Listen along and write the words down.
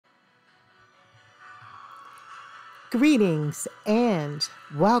Greetings and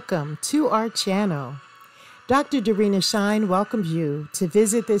welcome to our channel. Dr. Darina Shine welcomes you to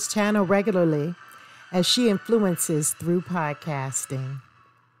visit this channel regularly as she influences through podcasting.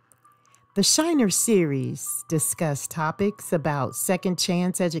 The Shiner series discuss topics about second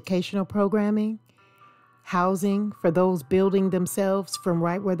chance educational programming, housing for those building themselves from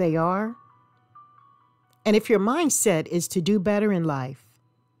right where they are. And if your mindset is to do better in life,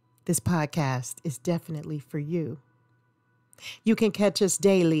 this podcast is definitely for you. You can catch us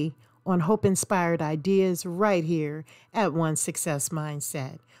daily on hope-inspired ideas right here at One Success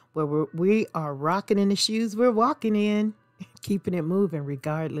Mindset, where we are rocking in the shoes we're walking in, keeping it moving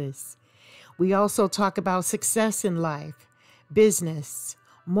regardless. We also talk about success in life, business,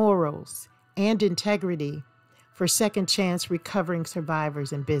 morals, and integrity for second chance recovering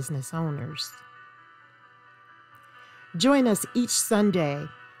survivors and business owners. Join us each Sunday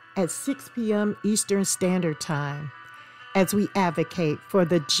at 6 p.m. Eastern Standard Time as we advocate for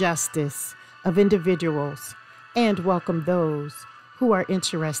the justice of individuals and welcome those who are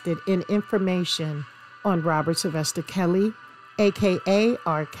interested in information on Robert Sylvester Kelly, aka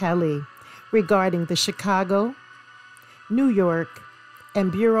R. Kelly, regarding the Chicago, New York,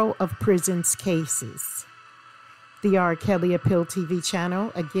 and Bureau of Prisons cases. The R. Kelly Appeal TV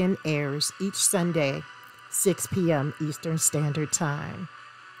channel again airs each Sunday, 6 p.m. Eastern Standard Time.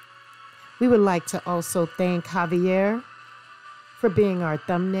 We would like to also thank Javier for being our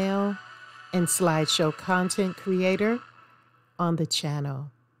thumbnail and slideshow content creator on the channel.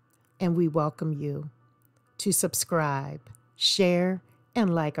 And we welcome you to subscribe, share,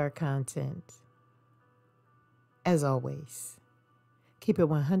 and like our content. As always, keep it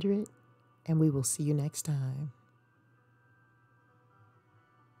 100, and we will see you next time.